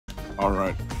All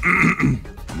right. I'm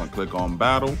gonna click on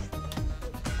battle.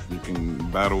 You can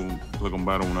click on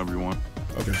battle whenever you want.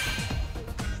 Okay.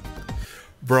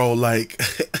 Bro, like,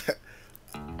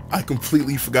 I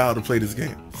completely forgot how to play this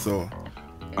game. So,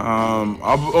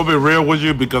 I'll be real with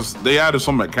you because they added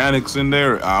some mechanics in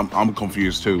there. I'm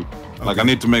confused too. Like, I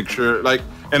need to make sure. Like,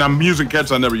 and I'm using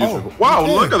catch I never used before. Wow,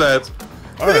 look at that.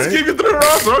 All Just right. keep you through the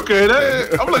roster. Okay,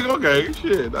 I'm like, okay,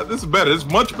 shit. This is better. It's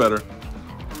much better.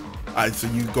 All right, so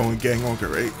you going gang Orca,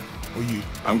 right? Or you?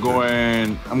 I'm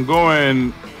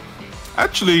going.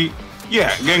 Actually,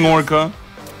 yeah, gang Orca.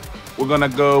 We're gonna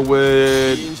go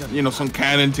with some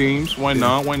cannon teams. Why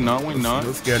not? Why not? Why not?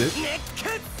 Let's get it.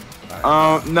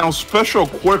 Now special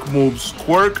quirk moves,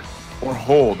 quirk or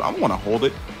hold. I want to hold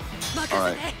it. All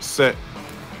right, set.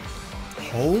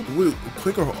 Hold? Wait,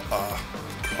 quick or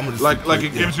I'm gonna like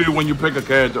it gives you when you pick a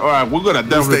character. All right, we're gonna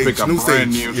definitely pick a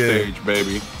brand new stage,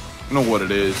 baby. You know what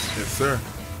it is. Yes, sir.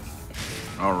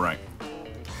 All right.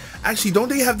 Actually, don't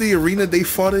they have the arena they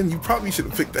fought in? You probably should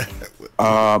have picked that.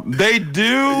 They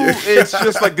do. It's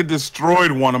just like a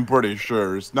destroyed one. I'm pretty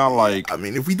sure. It's not like. I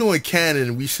mean, if we doing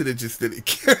canon, we should have just did it.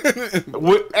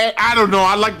 I don't know.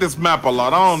 I like this map a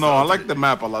lot. I don't know. I like the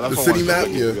map a lot. That's the city map,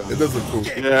 yeah, it does look cool.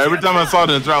 Yeah, every time I saw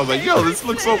it in the trailer, I was like, "Yo, this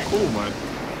looks so cool, man."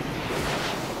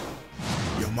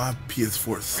 Yo, my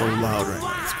PS4 is so loud right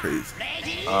now. It's crazy.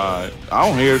 I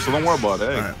don't hear it, so don't worry about it.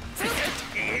 Hey. All right.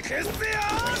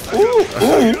 Ooh,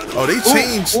 ooh. Oh, they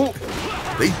changed. Ooh.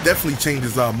 They definitely changed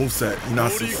his moveset.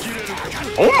 Inasa's.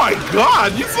 Oh my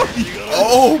God!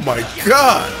 Oh my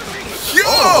God! Yo!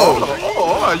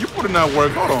 Oh, you put in that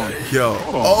work. Hold on. Yo!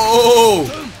 Hold on. Oh!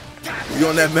 You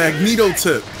on that Magneto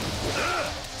tip?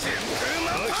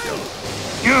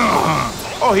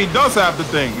 Oh, he does have the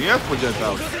thing. He has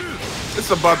projectiles.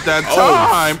 It's about that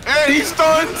time. And he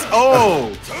stuns.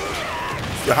 Oh.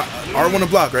 Yeah, R1 to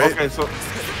block, right? Okay, so.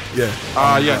 Yeah.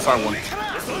 Yes, R1.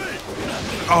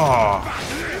 Oh.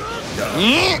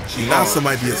 Inasa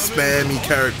might be a spammy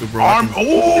character, bro.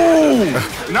 Oh!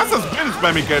 Inasa's been a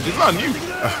spammy character. It's not new.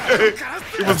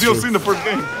 It was DLC in the first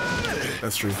game.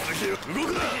 That's true.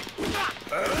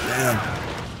 Damn.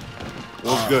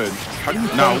 What's good? How do you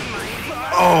No.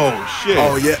 Oh, shit.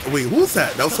 Oh, yeah. Wait, who was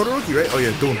that? That was Todoroki, right? Oh,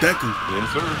 yeah. Doing Deku. Yes,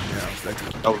 sir. Yeah,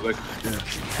 That was Deku.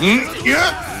 Yeah.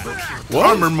 Yeah. What?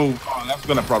 Armor move. Oh, that's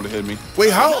gonna probably hit me.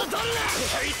 Wait, how?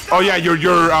 Oh yeah,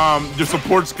 your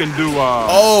supports can do.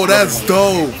 Oh, that's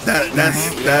dope.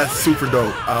 That's super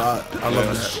dope. I love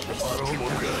that.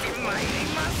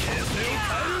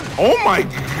 Oh my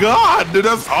God, dude,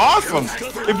 that's awesome.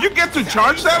 If you get to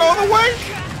charge that all the way,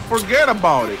 forget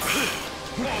about it.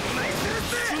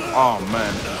 Oh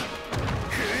man.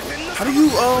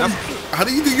 How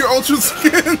do you do your ultra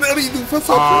skin? How do you do plus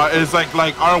ultra? It's like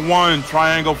R1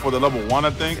 triangle for the level 1, I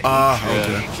think.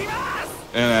 Okay.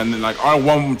 And then like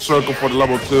R1 circle for the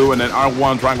level 2, and then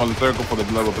R1 triangle and circle for the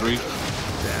level 3. Damn.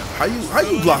 How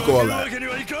you block all that?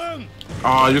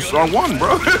 Just R1,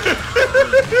 bro.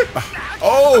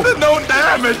 Oh. No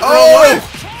damage, bro. Oh.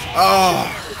 Oh,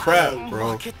 crap,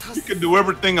 bro. You can do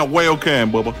everything a whale can,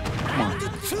 Bubba. Come on.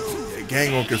 Yeah,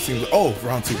 Gang Orca seems. Oh,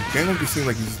 round 2. Gang Orca seems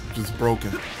like he's just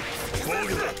broken.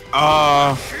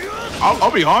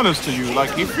 I'll be honest to you.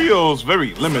 Like, he feels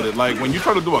very limited. Like, when you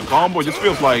try to do a combo, it just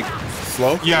feels like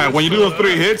slow. Yeah, when you do those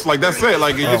 3 hits, like that's it.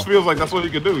 Like, it just feels like that's what you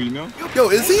can do. You know? Yo,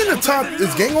 is he in the top?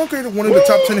 Is Gang Orca one of the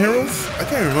top 10 heroes? I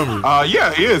can't remember.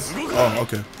 Yeah, he is. Oh,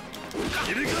 okay.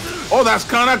 Oh, that's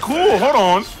kind of cool. Hold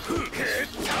on.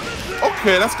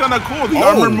 Okay, that's kind of cool. The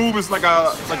armor move is like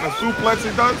a suplex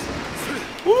he does.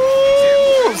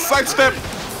 Woo! Sidestep.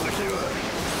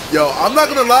 Yo, I'm not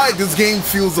gonna lie, this game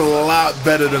feels a lot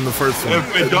better than the first one.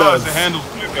 It does. It handles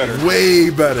way better. Way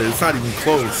better. It's not even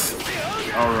close.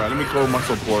 All right, let me close my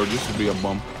support. This should be a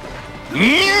bump.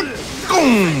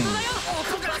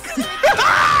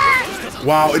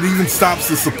 Wow, it even stops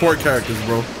the support characters,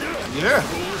 bro. Yeah,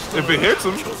 if it hits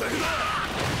him.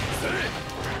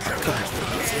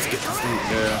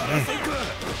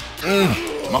 Yeah.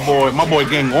 My boy,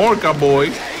 Gang Orca, boy.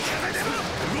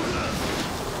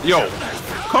 Yo,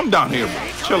 come down here, bro.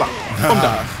 Chill out. Come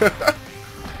down.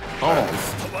 Hold on.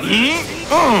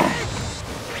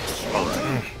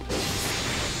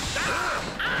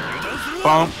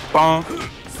 Bump, bump,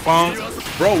 bump.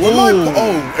 Bro, what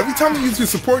every time you use your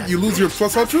support, you lose your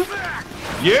plus ultra?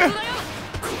 Yeah.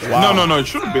 Wow. No, it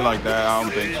shouldn't be like that. I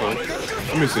don't think so.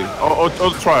 Let me see.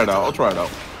 I'll try it out. I'll try it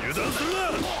out.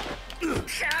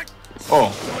 Oh,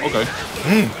 okay.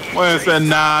 Well, it said,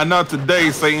 nah, not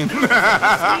today, Satan.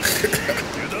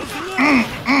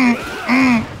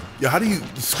 Yeah, how do you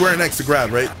square next to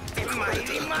grab, right?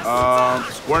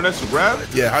 Square next to grab?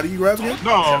 Yeah, how do you grab again?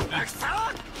 No.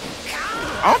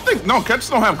 I don't think catches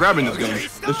don't have grab in this game.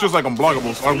 It's just like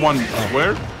unblockable. So R1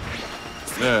 square.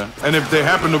 Yeah, and if they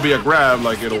happen to be a grab,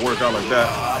 like it'll work out like that.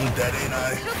 I'm dead, ain't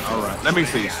I? All right, let me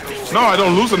see. No, I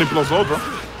don't lose any plus ultra.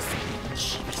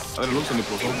 I didn't lose any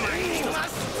plus ultra.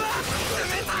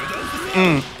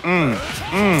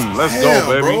 Let's go,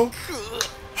 baby. Bro.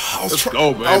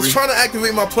 I was trying to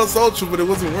activate my plus ultra, but it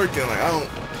wasn't working. Like I don't.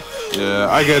 Yeah,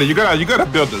 I get it. You gotta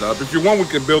build it up. If you want, we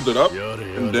can build it up,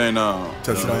 and then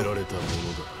Test it out.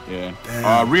 Yeah.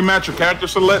 Rematch your character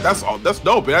select. That's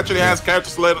dope. It actually has character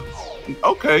select.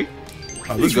 Okay.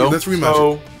 Let's rematch.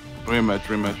 So,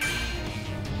 rematch.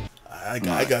 I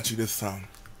got you this time.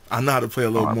 I know how to play a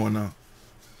little more now.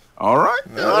 All right.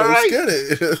 Let's get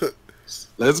it.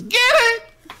 Let's get it.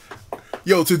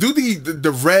 Yo, to do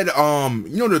the red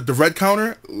you know the red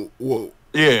counter. Whoa.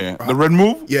 Yeah, the red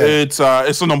move. Yeah, it's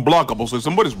an unblockable. So if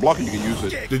somebody's blocking, you can use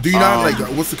it. Do you not like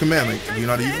what's the command? Like, do you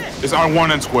not use it? It's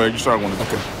R1 and square. You start R1 and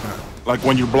square. Okay. Right. Like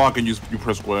when you're blocking, you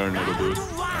press square and it'll do it.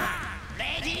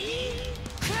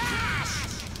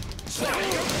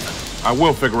 I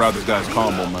will figure out this guy's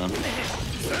combo, man.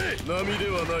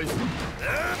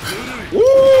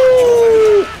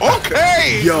 Woo!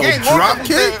 Okay. Yo, drop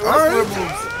kick. All right.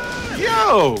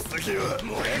 Yo.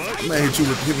 I'm gonna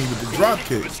hit me with the drop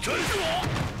kick.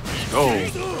 Oh.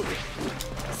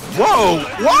 Whoa!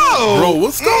 Bro,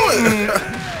 what's going?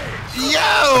 Yo,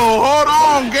 hold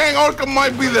on, gang. Orca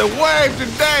might be the wave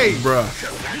today, bruh.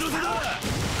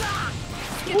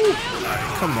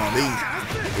 Come on, they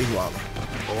wild.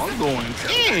 Oh, I'm going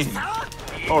in.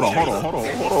 Hold on.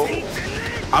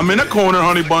 I'm in a corner,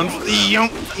 honey buns.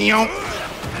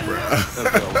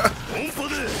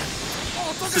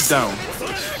 Sit down.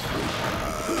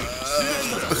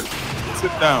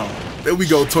 Sit down. There we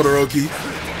go, Todoroki.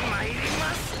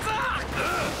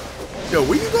 Yo,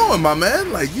 where you going, my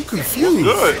man? Like, you confused.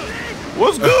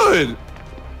 What's good?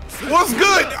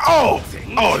 Oh,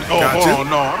 hold on.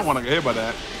 No, I don't want to get hit by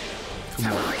that.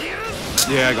 Come on.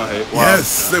 Yeah, I got hit. Wow.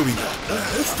 Yes, there we go.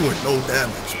 It's doing no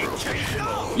damage,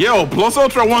 bro. Yo, plus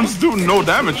ultra ones do no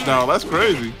damage now. That's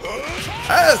crazy.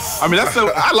 Yes. I mean,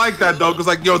 I like that though, cause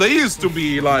like, yo, they used to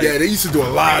be like. Yeah, they used to do a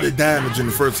lot of damage in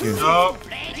the first game.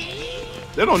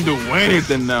 They don't do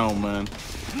anything now, man.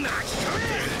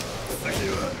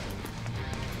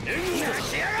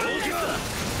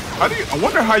 I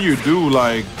wonder how you do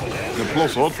like the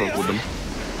plus ultra with them.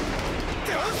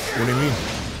 What do you mean?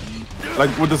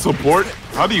 Like with the support?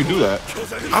 How do you do that?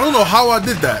 I don't know how I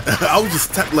did that. I was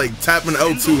just tapping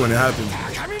L2 when it happened.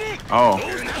 Oh.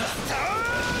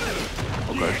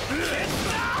 Okay.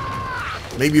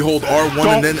 Maybe hold R1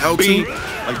 and then L2.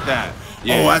 Like that.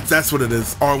 Yeah. Oh, that's what it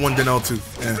is. R1 then L2.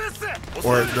 Yeah.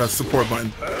 Or the support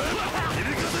button. Let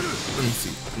me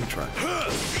see. Let me try.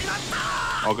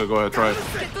 Okay, go ahead. Try it.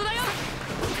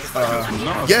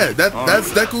 Yeah,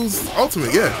 that's Deku's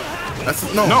ultimate. Yeah. That's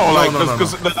no,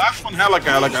 because the last one had like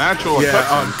an actual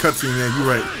cutscene. Yeah, you're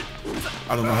right.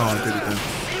 I don't know how I did it then.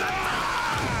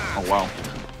 Oh wow!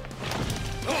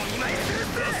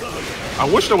 I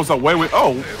wish there was a way with.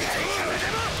 Oh,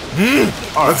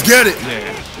 let's get it.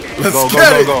 Yeah, let's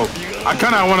get it. Go. I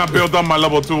kind of want to build up my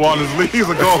level 2 honestly.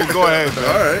 So go ahead. Man.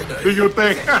 All right. Do your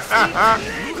thing.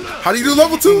 How do you do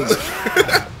level 2?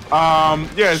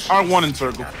 Yeah, it's R1 in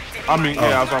circle. I mean,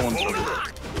 yeah, it's R1 in circle.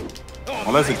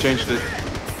 Unless it changed it.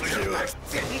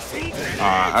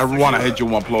 I want to hit you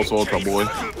one plus ultra, boy.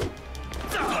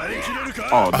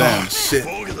 Oh, damn. Oh, shit.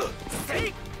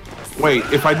 Wait,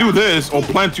 if I do this, I'll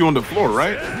plant you on the floor,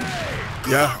 right?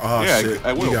 Yeah? Oh, yeah, shit.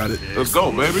 I will. You got it. Let's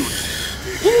go, baby.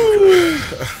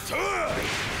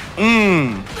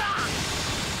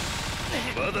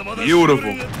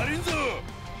 Beautiful.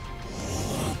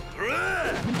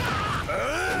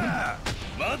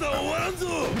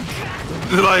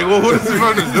 Like, well, what is he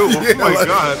trying to do? Oh my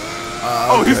god.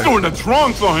 Oh, he's throwing the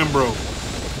trunks on him, bro.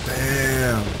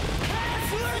 Damn.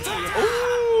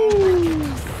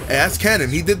 Hey, that's canon.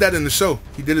 He did that in the show.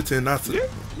 He did it to Inasa.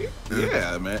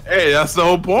 Yeah, man. Hey, that's the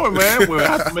whole point, man. We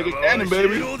have to make it canon,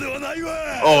 baby.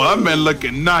 Oh, that man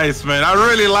looking nice, man. I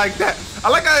really like that. I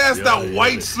like how he has that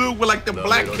white suit with like the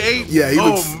black cape. Yeah, he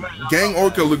looks. Man. Gang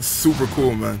Orca looks super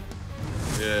cool, man.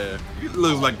 Yeah, he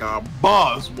looks like a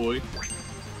boss, boy.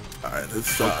 All right,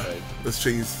 let's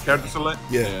change character select.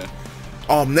 Yeah.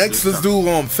 Next let's do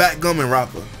Fat Gum and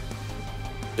Rappa.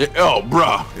 Oh,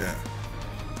 bruh. Yeah.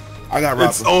 I got Rappa.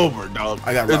 It's over, dog.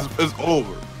 I got Rappa. It's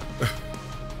over.